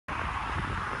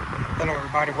Hello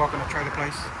everybody, welcome to Trailer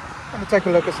Place. I'm going to take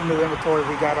a look at some new inventory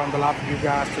we got on the lot for you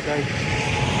guys today.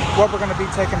 What we're going to be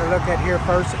taking a look at here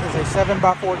first is a 7x14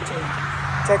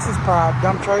 Texas Pride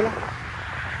dump trailer.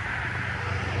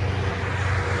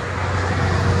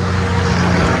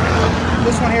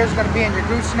 This one here is going to be in your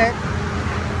gooseneck.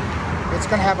 It's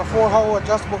going to have a 4-hole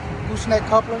adjustable gooseneck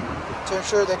coupler to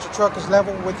ensure that your truck is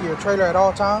level with your trailer at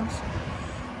all times.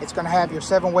 It's going to have your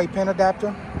 7-way pin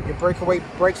adapter, your breakaway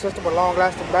brake system with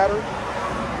long-lasting battery,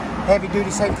 heavy-duty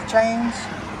safety chains.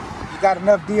 You got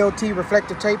enough DOT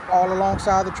reflective tape all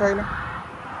alongside the trailer.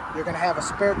 You're going to have a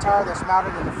spare tire that's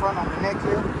mounted in the front on the neck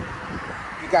here.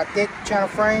 You got thick channel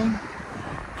frame.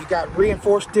 You got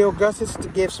reinforced steel gussets to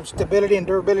give some stability and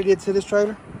durability to this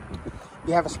trailer.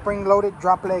 You have a spring-loaded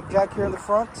drop leg jack here in the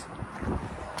front.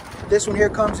 This one here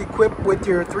comes equipped with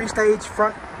your 3-stage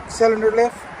front cylinder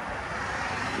lift.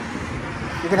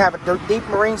 You're going to have a deep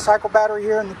marine cycle battery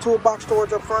here in the toolbox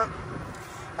storage up front.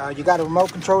 You got a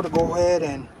remote control to go ahead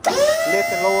and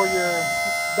lift and lower your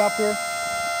dump here.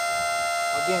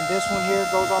 Again, this one here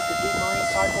goes off the deep marine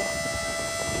cycle.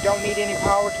 You don't need any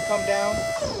power to come down.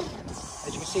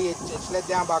 As you can see, it's let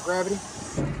down by gravity.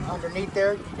 Underneath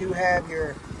there, you do have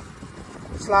your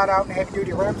slide out and heavy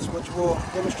duty ramps, which we'll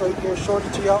demonstrate here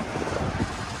shortly to y'all.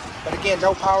 But again,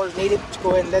 no power is needed to go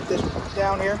ahead and let this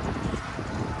down here.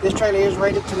 This trailer is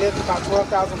rated to lift about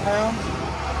 12,000 pounds.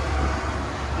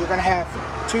 You're going to have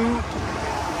two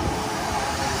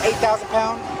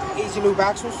 8,000-pound EZ Lube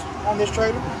axles on this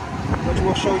trailer, which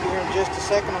we'll show you here in just a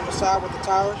second on the side with the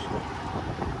tires.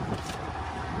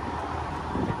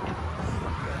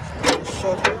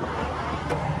 Shut here.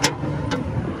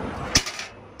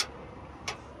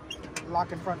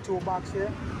 Lock in front toolbox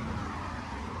here.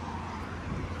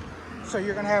 So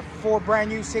you're going to have 4 brand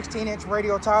new 16-inch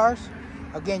radial tires.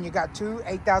 Again, you got two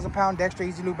 8,000-pound Dexter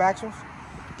EZ Lube axles,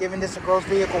 giving this a gross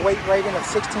vehicle weight rating of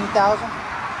 16,000.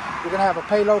 You're going to have a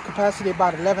payload capacity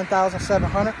about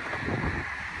 11,700.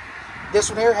 This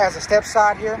one here has a step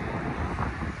side here.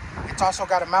 It's also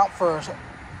got a mount for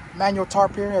manual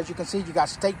tarp here. As you can see, you got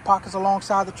stake pockets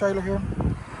alongside the trailer here.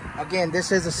 Again,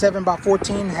 this is a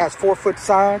 7x14. It has 4-foot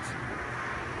sides.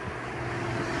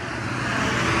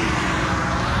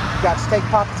 Got stake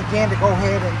pockets again to go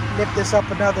ahead and lift this up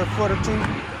another foot or two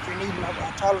if you need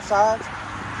taller sides.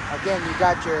 Again, you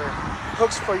got your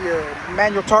hooks for your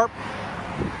manual tarp.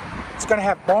 It's going to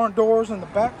have barn doors in the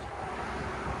back.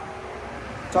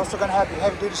 It's also going to have your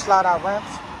heavy duty slide out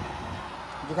ramps.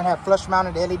 You're going to have flush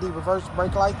mounted LED reverse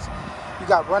brake lights. You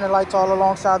got running lights all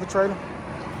alongside the trailer.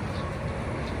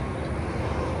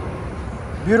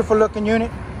 Beautiful looking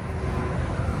unit.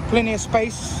 Plenty of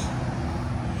space.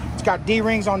 It's got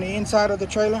D-rings on the inside of the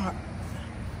trailer.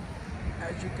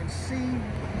 As you can see,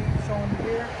 showing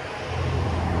here,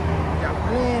 you got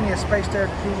plenty of space there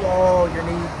to do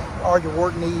all your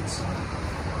work needs.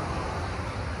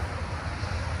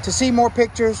 To see more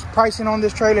pictures, pricing on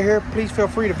this trailer here, please feel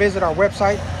free to visit our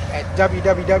website at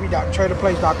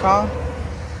www.trailerplace.com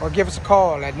or give us a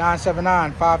call at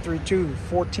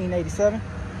 979-532-1487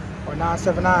 or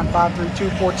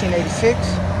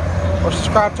 979-532-1486. Or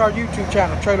subscribe to our YouTube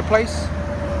channel, Trailer Place,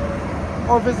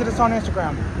 or visit us on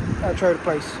Instagram at Trailer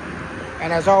Place.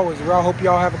 And as always, we all hope you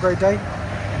all have a great day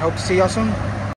and hope to see y'all soon.